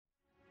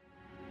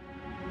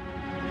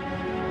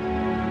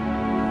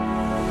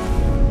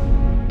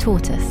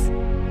Tortoise.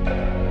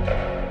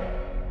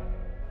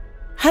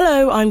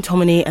 Hello, I'm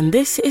Tomini, and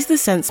this is The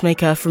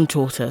Sensemaker from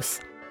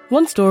Tortoise.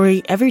 One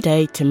story every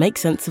day to make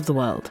sense of the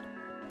world.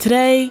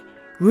 Today,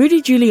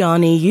 Rudy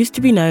Giuliani used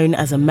to be known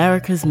as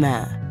America's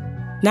mayor.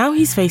 Now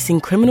he's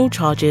facing criminal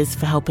charges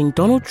for helping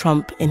Donald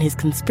Trump in his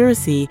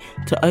conspiracy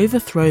to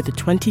overthrow the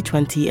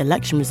 2020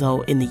 election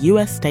result in the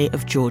US state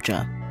of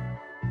Georgia.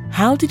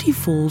 How did he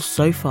fall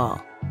so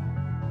far?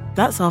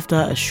 That's after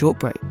a short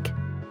break.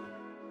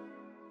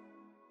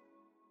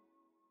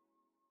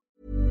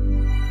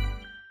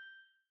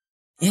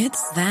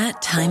 It's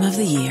that time of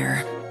the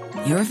year.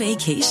 Your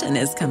vacation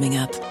is coming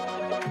up.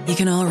 You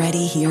can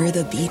already hear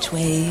the beach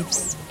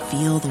waves,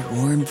 feel the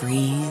warm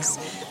breeze,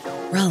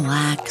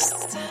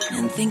 relax,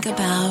 and think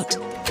about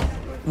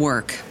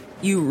work.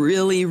 You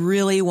really,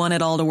 really want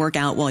it all to work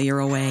out while you're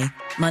away.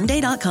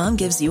 Monday.com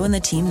gives you and the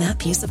team that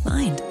peace of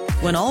mind.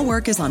 When all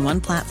work is on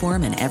one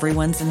platform and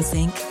everyone's in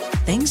sync,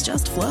 things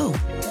just flow.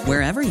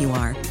 Wherever you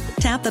are,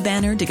 tap the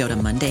banner to go to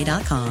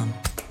Monday.com.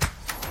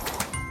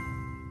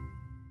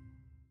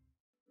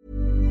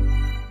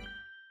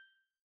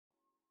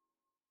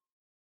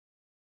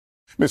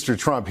 Mr.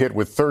 Trump hit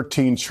with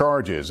 13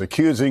 charges,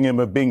 accusing him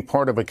of being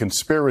part of a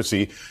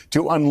conspiracy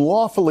to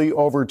unlawfully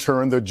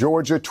overturn the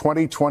Georgia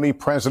 2020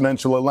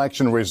 presidential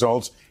election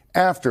results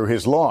after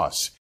his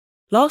loss.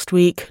 Last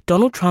week,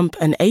 Donald Trump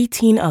and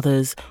 18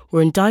 others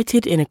were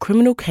indicted in a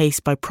criminal case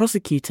by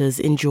prosecutors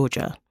in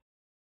Georgia.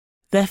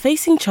 They're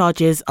facing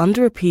charges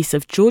under a piece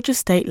of Georgia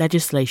state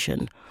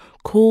legislation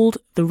called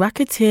the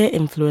Racketeer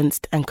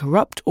Influenced and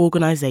Corrupt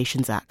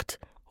Organizations Act,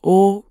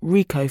 or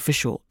RICO for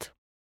short.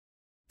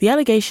 The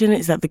allegation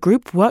is that the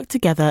group worked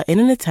together in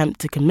an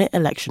attempt to commit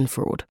election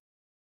fraud.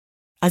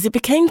 As it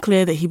became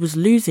clear that he was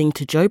losing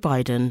to Joe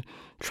Biden,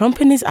 Trump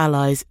and his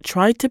allies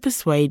tried to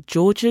persuade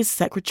Georgia's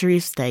Secretary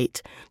of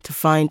State to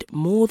find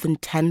more than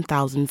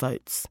 10,000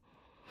 votes.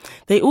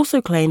 They also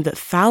claimed that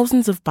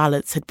thousands of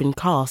ballots had been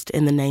cast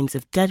in the names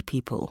of dead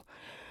people.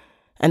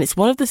 And it's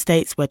one of the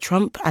states where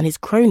Trump and his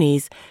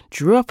cronies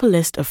drew up a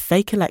list of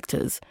fake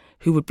electors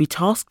who would be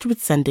tasked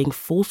with sending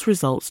false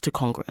results to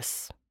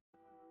Congress.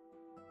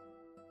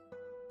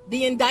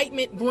 The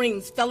indictment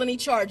brings felony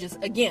charges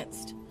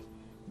against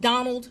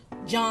Donald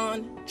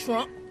John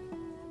Trump,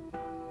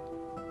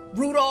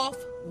 Rudolph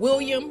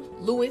William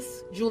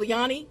Louis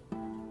Giuliani,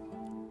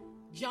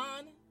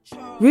 John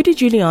Charles... Rudy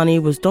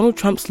Giuliani was Donald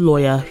Trump's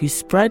lawyer who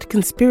spread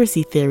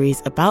conspiracy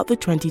theories about the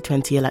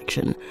 2020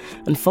 election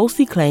and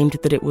falsely claimed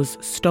that it was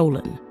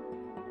stolen.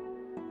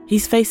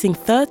 He's facing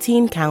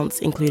 13 counts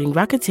including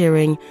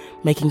racketeering,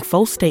 making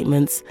false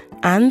statements,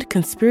 and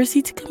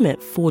conspiracy to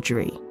commit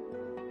forgery.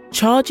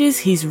 Charges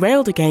he's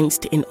railed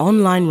against in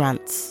online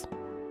rants.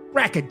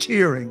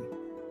 Racketeering.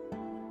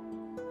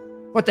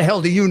 What the hell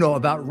do you know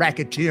about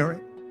racketeering?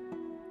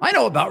 I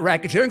know about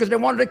racketeering because they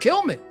wanted to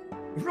kill me.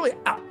 It's really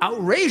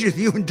outrageous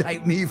you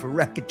indict me for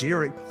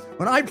racketeering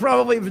when I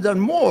probably have done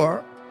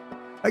more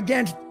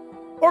against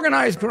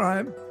organized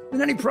crime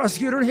than any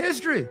prosecutor in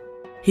history.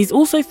 He's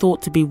also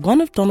thought to be one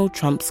of Donald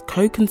Trump's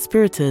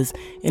co-conspirators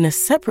in a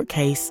separate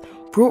case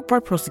brought by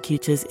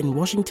prosecutors in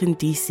Washington,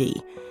 D.C.,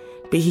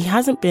 but he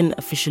hasn't been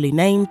officially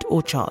named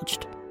or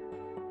charged.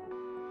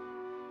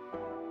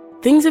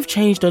 Things have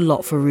changed a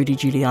lot for Rudy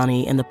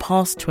Giuliani in the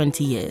past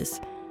 20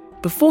 years.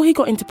 Before he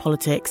got into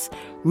politics,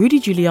 Rudy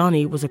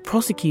Giuliani was a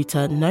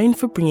prosecutor known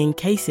for bringing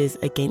cases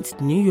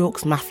against New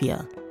York's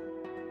mafia.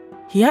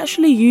 He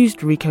actually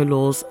used RICO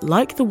laws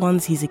like the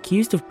ones he's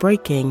accused of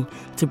breaking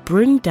to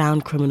bring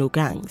down criminal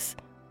gangs.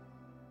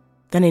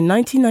 Then in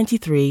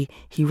 1993,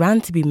 he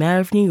ran to be mayor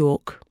of New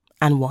York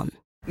and won.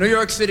 New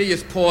York City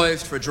is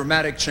poised for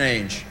dramatic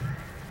change.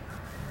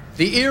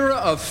 The era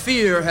of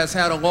fear has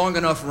had a long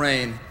enough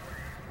reign.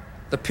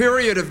 The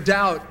period of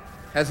doubt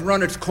has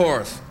run its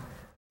course.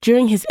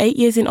 During his 8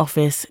 years in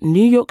office,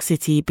 New York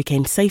City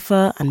became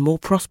safer and more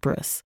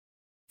prosperous.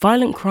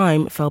 Violent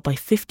crime fell by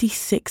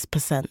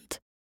 56%.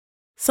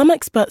 Some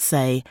experts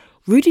say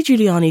Rudy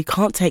Giuliani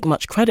can't take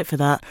much credit for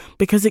that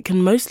because it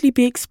can mostly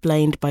be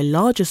explained by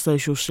larger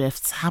social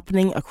shifts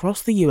happening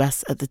across the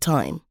US at the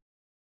time.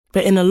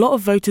 But in a lot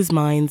of voters'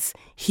 minds,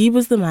 he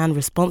was the man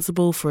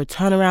responsible for a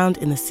turnaround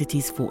in the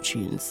city's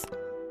fortunes.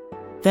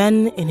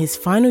 Then, in his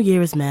final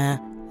year as mayor,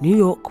 New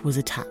York was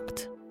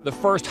attacked. The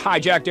first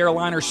hijacked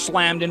airliner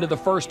slammed into the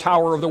first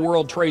tower of the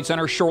World Trade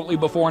Center shortly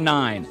before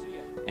 9.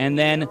 And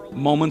then,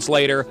 moments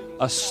later,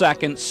 a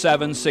second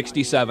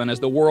 767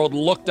 as the world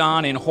looked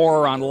on in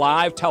horror on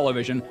live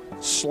television,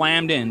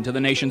 slammed into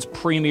the nation's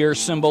premier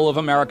symbol of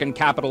American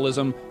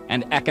capitalism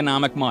and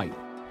economic might.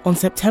 On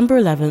September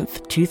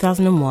 11th,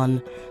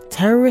 2001,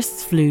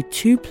 terrorists flew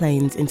 2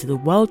 planes into the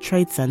World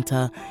Trade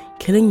Center,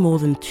 killing more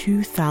than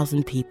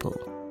 2,000 people.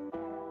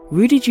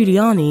 Rudy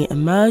Giuliani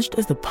emerged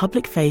as the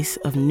public face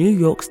of New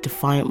York's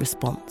defiant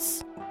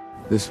response.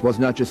 This was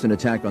not just an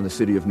attack on the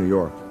city of New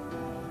York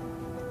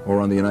or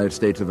on the United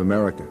States of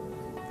America.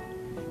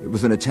 It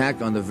was an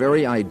attack on the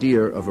very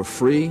idea of a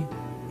free,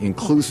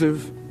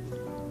 inclusive,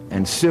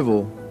 and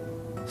civil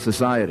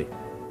society.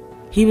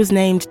 He was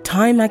named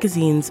Time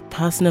magazine's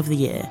Person of the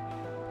Year,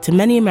 To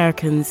many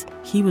Americans,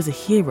 he was a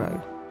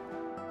hero.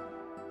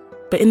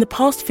 But in the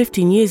past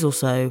 15 years or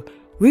so,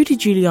 Rudy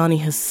Giuliani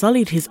has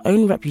sullied his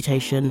own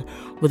reputation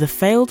with a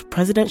failed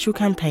presidential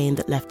campaign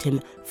that left him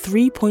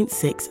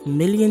 $3.6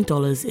 million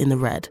in the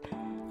red,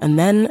 and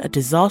then a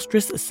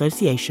disastrous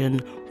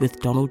association with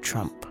Donald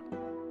Trump.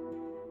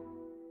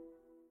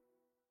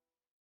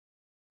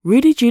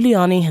 Rudy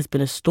Giuliani has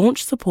been a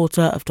staunch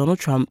supporter of Donald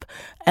Trump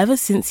ever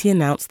since he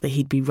announced that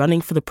he'd be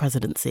running for the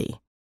presidency.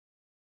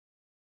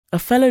 A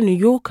fellow New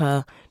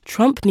Yorker,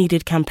 Trump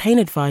needed campaign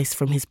advice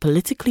from his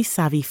politically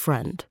savvy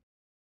friend.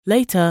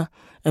 Later,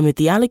 amid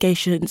the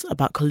allegations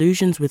about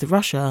collusions with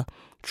Russia,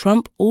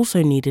 Trump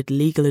also needed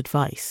legal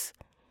advice.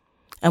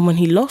 And when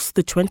he lost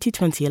the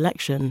 2020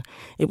 election,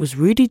 it was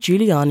Rudy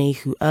Giuliani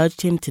who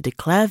urged him to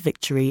declare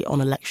victory on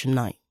election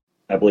night.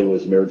 I believe it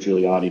was Mayor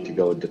Giuliani to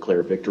go and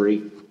declare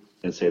victory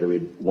and say that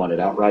we'd won it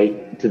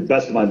outright. To the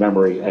best of my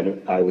memory,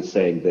 I was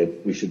saying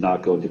that we should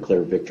not go and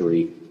declare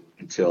victory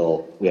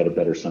until we had a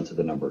better sense of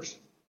the numbers.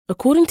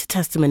 According to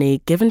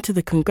testimony given to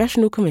the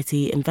Congressional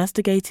Committee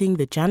investigating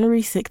the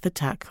January 6th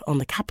attack on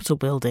the Capitol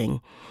building,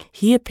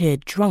 he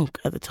appeared drunk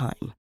at the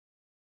time.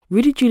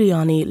 Rudy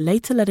Giuliani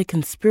later led a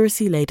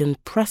conspiracy-laden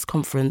press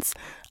conference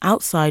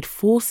outside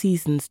Four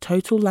Seasons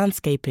Total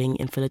Landscaping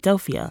in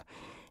Philadelphia,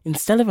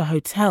 instead of a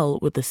hotel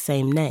with the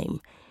same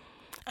name,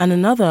 and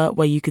another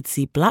where you could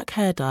see black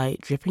hair dye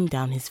dripping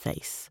down his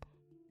face.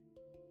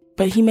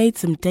 But he made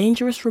some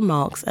dangerous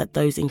remarks at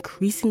those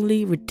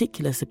increasingly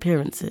ridiculous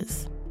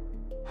appearances.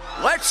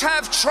 Let's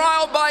have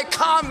trial by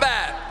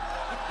combat.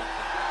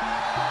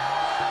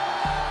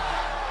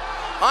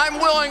 I'm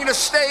willing to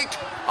stake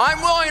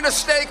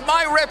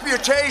my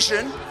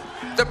reputation.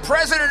 The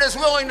president is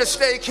willing to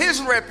stake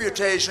his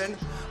reputation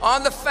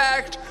on the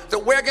fact that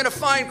we're going to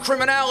find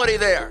criminality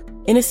there.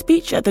 In a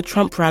speech at the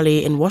Trump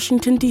rally in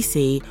Washington,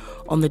 D.C.,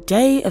 on the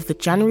day of the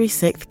January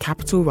 6th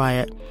Capitol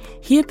riot,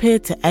 he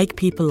appeared to egg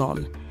people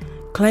on,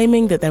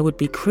 claiming that there would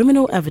be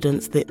criminal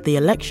evidence that the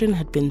election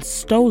had been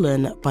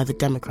stolen by the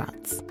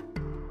Democrats.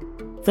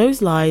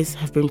 Those lies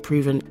have been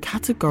proven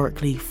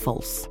categorically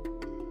false.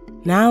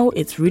 Now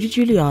it's Rudy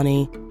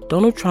Giuliani,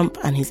 Donald Trump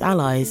and his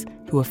allies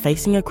who are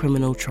facing a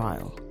criminal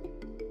trial.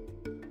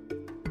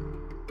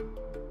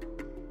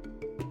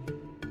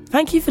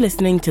 Thank you for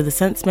listening to The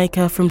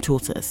Sensemaker from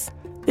Tortoise.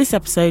 This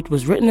episode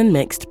was written and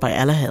mixed by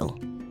Ella Hill.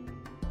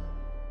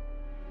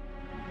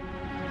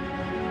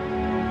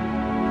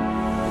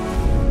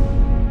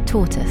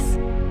 Tortoise.